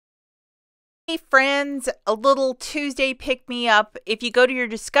Hey friends, a little Tuesday pick-me-up. If you go to your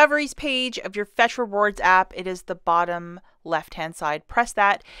Discoveries page of your Fetch Rewards app, it is the bottom left-hand side. Press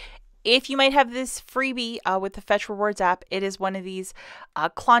that. If you might have this freebie with the Fetch Rewards app, it is one of these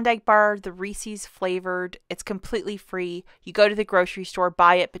Klondike bar, the Reese's flavored. It's completely free. You go to the grocery store,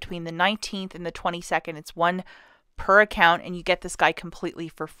 buy it between the 19th and the 22nd. It's one per account, and you get this guy completely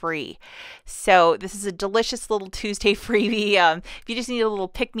for free. So this is a delicious little Tuesday freebie. If you just need a little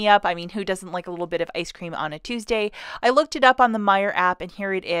pick-me-up, I mean, who doesn't like a little bit of ice cream on a Tuesday? I looked it up on the Meijer app, and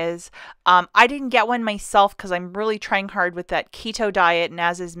here it is. I didn't get one myself because I'm really trying hard with that keto diet, and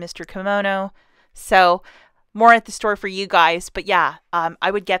as is Mr. Kimono. So more at the store for you guys. But yeah,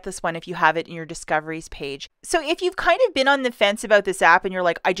 I would get this one if you have it in your Discoveries page. So if you've kind of been on the fence about this app and you're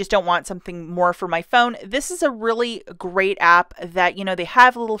like, I just don't want something more for my phone, this is a really great app that, you know, they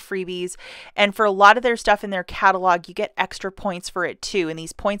have little freebies. And for a lot of their stuff in their catalog, you get extra points for it too. And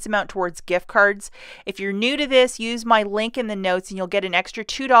these points amount towards gift cards. If you're new to this, use my link in the notes and you'll get an extra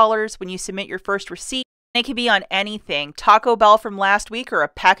 $2 when you submit your first receipt. It can be on anything, Taco Bell from last week or a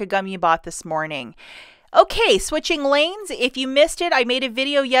pack of gum you bought this morning. Okay, switching lanes. If you missed it, I made a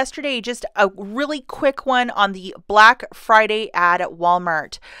video yesterday, just a really quick one on the Black Friday ad at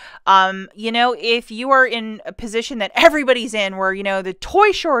Walmart. You know, if you are in a position that everybody's in where, you know, the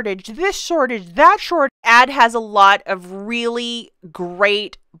toy shortage, this shortage, that shortage, ad has a lot of really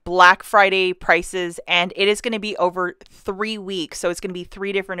great Black Friday prices, and it is going to be over 3 weeks. So it's going to be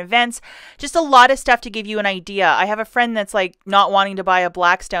 3 different events. Just a lot of stuff to give you an idea. I have a friend that's like not wanting to buy a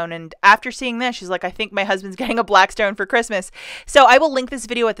Blackstone, and after seeing this, she's like, I think my husband's getting a Blackstone for Christmas. So I will link this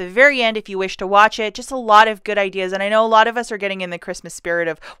video at the very end if you wish to watch it. Just a lot of good ideas, and I know a lot of us are getting in the Christmas spirit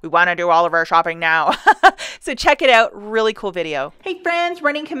of we want to do all of our shopping now. So check it out. Really cool video. Hey friends,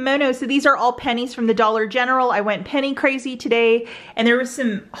 running kimono. So these are all pennies from the Dollar General. I went penny crazy today, and there was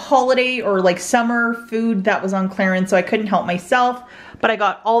some holiday or like summer food that was on clearance, so I couldn't help myself, but I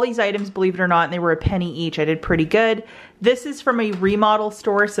got all these items, believe it or not, and they were a penny each. I did pretty good. This is from a remodel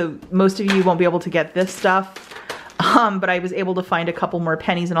store, so most of you won't be able to get this stuff, but I was able to find a couple more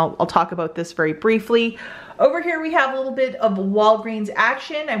pennies, and I'll talk about this very briefly. Over here we have a little bit of Walgreens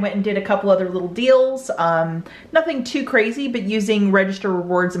action. I went and did a couple other little deals. Nothing too crazy, but using register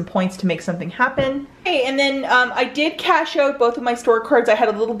rewards and points to make something happen. Okay, and then I did cash out both of my store cards. I had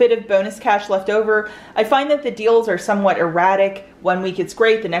a little bit of bonus cash left over. I find that the deals are somewhat erratic. One week it's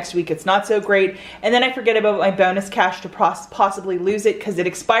great, the next week it's not so great. And then I forget about my bonus cash to possibly lose it because it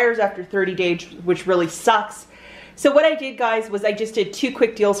expires after 30 days, which really sucks. So what I did, guys, was I just did 2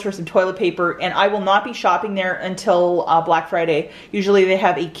 quick deals for some toilet paper, and I will not be shopping there until Black Friday. Usually they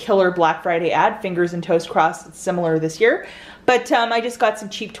have a killer Black Friday ad, fingers and toast crossed. It's similar this year. But I just got some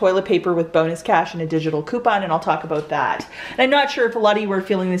cheap toilet paper with bonus cash and a digital coupon, and I'll talk about that. And I'm not sure if a lot of you are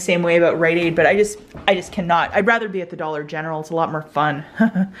feeling the same way about Rite Aid, but I just cannot. I'd rather be at the Dollar General. It's a lot more fun.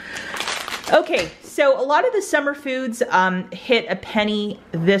 Okay, so a lot of the summer foods hit a penny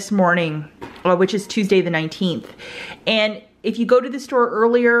this morning, which is Tuesday the 19th. And if you go to the store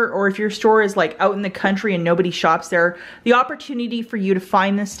earlier, or if your store is like out in the country and nobody shops there, the opportunity for you to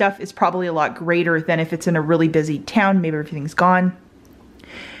find this stuff is probably a lot greater than if it's in a really busy town. Maybe everything's gone.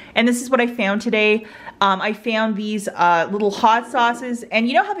 And this is what I found today. I found these little hot sauces, and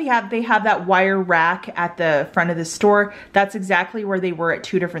you know how they have that wire rack at the front of the store? That's exactly where they were at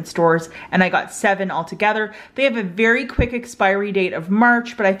 2 different stores, and I got 7 altogether. They have a very quick expiry date of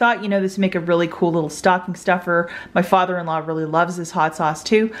March, but I thought, you know, this would make a really cool little stocking stuffer. My father-in-law really loves this hot sauce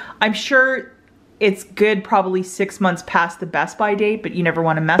too. I'm sure it's good probably 6 months past the Best Buy date, but you never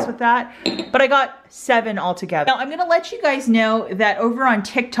want to mess with that. But I got 7 altogether. Now I'm gonna let you guys know that over on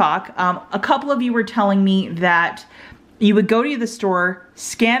TikTok, a couple of you were telling me that you would go to the store,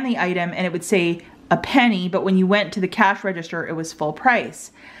 scan the item, and it would say a penny, but when you went to the cash register, it was full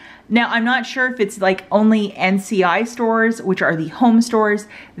price. Now I'm not sure if it's like only NCI stores, which are the home stores,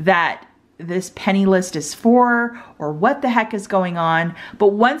 that this penny list is for, or what the heck is going on. But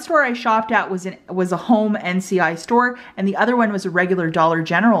one store I shopped at was a home NCI store, and the other one was a regular Dollar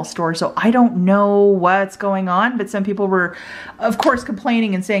General store. So I don't know what's going on, but some people were, of course,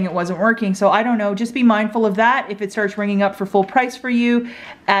 complaining and saying it wasn't working. So I don't know. Just be mindful of that. If it starts ringing up for full price for you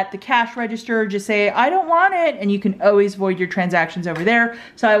at the cash register, just say, I don't want it, and you can always void your transactions over there.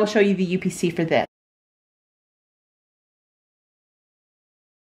 So I will show you the UPC for this.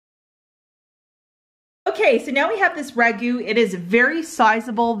 Okay, so now we have this ragu. It is very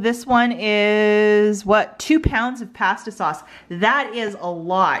sizable. This one is, what, 2 pounds of pasta sauce. That is a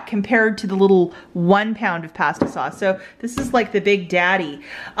lot compared to the little 1 pound of pasta sauce. So this is like the big daddy.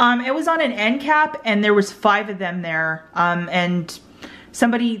 It was on an end cap, and there was 5 of them there. And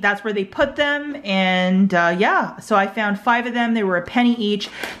somebody, that's where they put them. And yeah, so I found 5 of them. They were a penny each.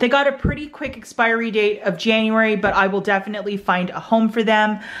 They got a pretty quick expiry date of January, but I will definitely find a home for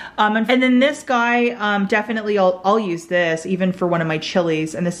them. And then this guy, definitely I'll use this even for one of my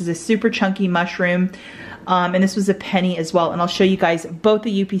chilies. And this is a super chunky mushroom. And this was a penny as well. And I'll show you guys both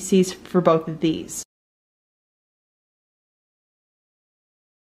the UPCs for both of these.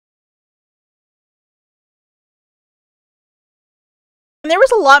 And there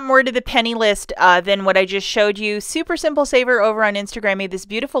was a lot more to the penny list than what I just showed you. Super Simple Saver over on Instagram made this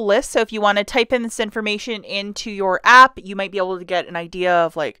beautiful list. So if you want to type in this information into your app, you might be able to get an idea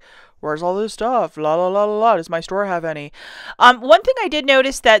of like, where's all this stuff? La la la la la. Does my store have any? One thing I did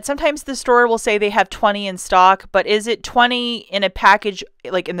notice that sometimes the store will say they have 20 in stock, but is it 20 in a package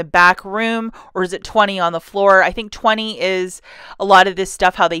like in the back room, or is it 20 on the floor? I think 20 is a lot of this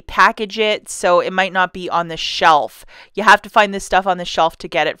stuff, how they package it. So it might not be on the shelf. You have to find this stuff on the shelf to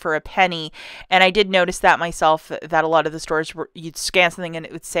get it for a penny. And I did notice that myself, that a lot of the stores, you'd scan something and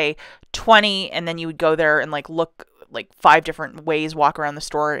it would say 20, and then you would go there and like look like 5 different ways, walk around the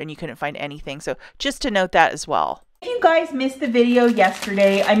store, and you couldn't find anything. So just to note that as well. If you guys missed the video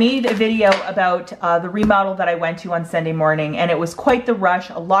yesterday, I made a video about the remodel that I went to on Sunday morning, and it was quite the rush,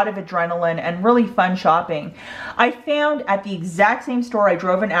 a lot of adrenaline, and really fun shopping. I found at the exact same store, I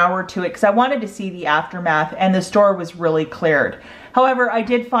drove an hour to it because I wanted to see the aftermath, and the store was really cleared. However, I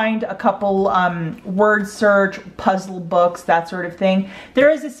did find a couple word search, puzzle books, that sort of thing.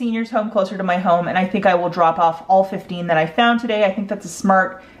 There is a senior's home closer to my home, and I think I will drop off all 15 that I found today. I think that's a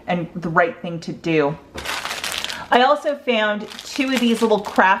smart and the right thing to do. I also found 2 of these little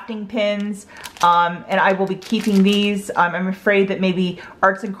crafting pins, and I will be keeping these. I'm afraid that maybe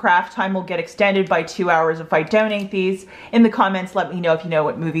arts and craft time will get extended by 2 hours if I donate these. In the comments, let me know if you know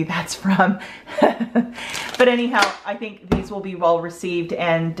what movie that's from. But anyhow, I think these will be well received,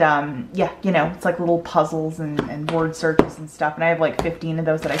 and yeah, you know, it's like little puzzles and word searches and stuff, and I have like 15 of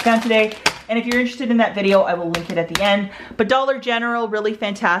those that I found today. And if you're interested in that video, I will link it at the end. But Dollar General, really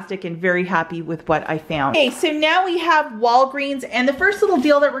fantastic, and very happy with what I found. Okay, so now we have Walgreens, and the first little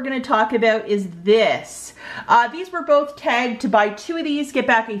deal that we're going to talk about is this. These were both tagged to buy 2 of these, get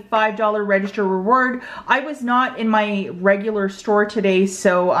back a $5 register reward. I was not in my regular store today,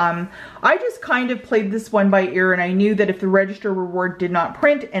 so I just kind of played this one by ear, and I knew that if the register reward did not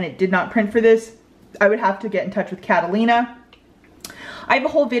print, and it did not print for this, I would have to get in touch with Catalina. I have a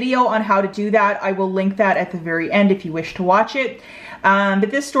whole video on how to do that. I will link that at the very end if you wish to watch it. But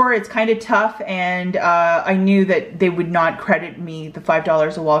this store, it's kind of tough, and I knew that they would not credit me the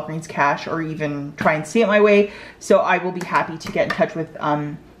 $5 of Walgreens cash or even try and see it my way. So I will be happy to get in touch with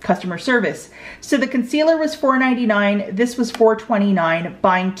customer service. So the concealer was $4.99. This was $4.29.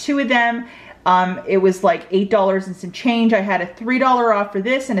 Buying 2 of them, it was like $8 and some change. I had a $3 off for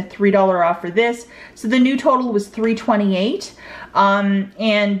this and a $3 off for this. So the new total was $3.28.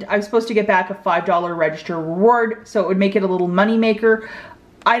 And I was supposed to get back a $5 register reward, so it would make it a little money maker.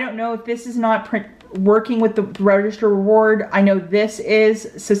 I don't know if this is not working with the register reward. I know this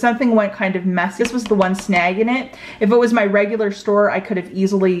is, so something went kind of messy. This was the one snag in it. If it was my regular store, I could have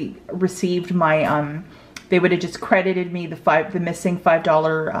easily received my, they would have just credited me the missing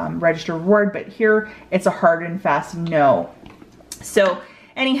 $5 register reward, but here it's a hard and fast no. So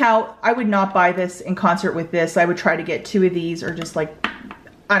anyhow, I would not buy this in concert with this. I would try to get 2 of these, or just like,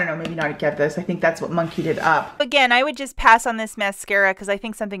 I don't know, maybe not get this. I think that's what monkeyed it up. Again, I would just pass on this mascara because I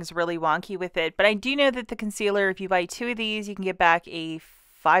think something's really wonky with it. But I do know that the concealer, if you buy 2 of these, you can get back a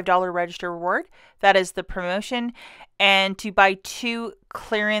 $5 register reward. That is the promotion. And to buy 2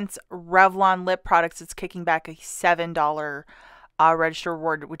 clearance Revlon lip products, it's kicking back a $7 register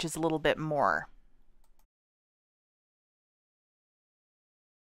reward, which is a little bit more.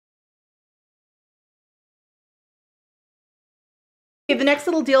 Okay, the next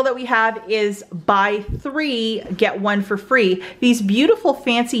little deal that we have is buy 3, get 1 for free. These beautiful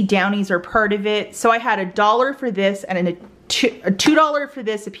fancy Downies are part of it. So I had $1 for this and a $2 for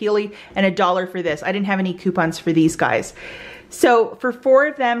this, a Peely, and $1 for this. I didn't have any coupons for these guys. So for 4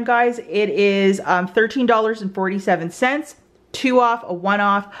 of them, guys, it is $13.47. 2 off, a 1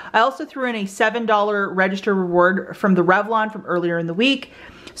 off. I also threw in a $7 register reward from the Revlon from earlier in the week.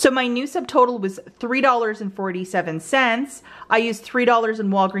 So my new subtotal was $3.47. I used $3 in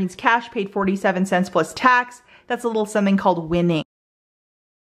Walgreens cash, paid 47 cents plus tax. That's a little something called winning.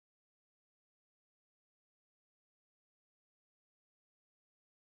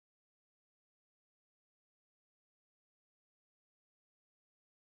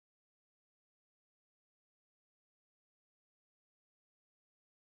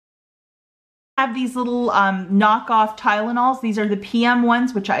 I have these little knockoff Tylenols. These are the PM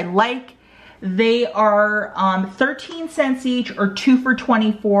ones, which I like. They are 13 cents each or 2 for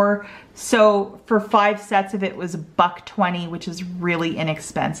 $24. So for 5 sets of it was $1.20, which is really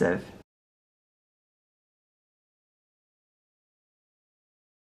inexpensive.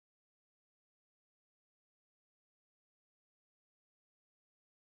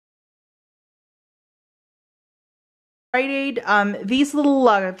 Rite Aid, these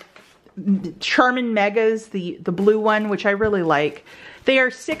little Charmin Megas, the blue one, which I really like. They are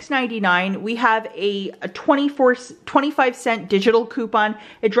 $6.99. We have a 25-cent digital coupon.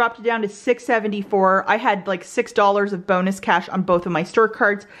 It dropped it down to $6.74. I had like $6 of bonus cash on both of my store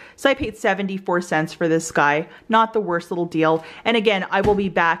cards, so I paid 74 cents for this guy. Not the worst little deal. And again, I will be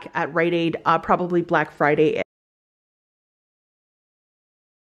back at Rite Aid probably Black Friday.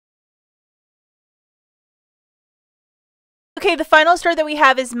 Okay, the final store that we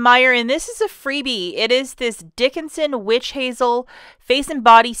have is Meijer, and this is a freebie. It is this Dickinson Witch Hazel Face and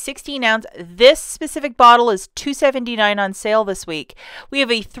Body 16 ounce. This specific bottle is $2.79 on sale this week. We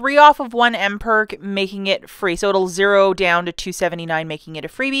have a 3 off of 1 M-Perk, making it free. So it'll zero down to $2.79, making it a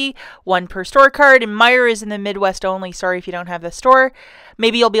freebie. 1 per store card, and Meijer is in the Midwest only. Sorry if you don't have the store.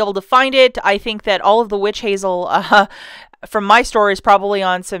 Maybe you'll be able to find it. I think that all of the Witch Hazel from my store is probably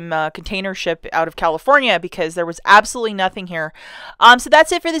on some container ship out of California because there was absolutely nothing here. So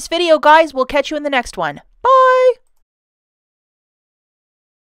that's it for this video, guys. We'll catch you in the next one. Bye!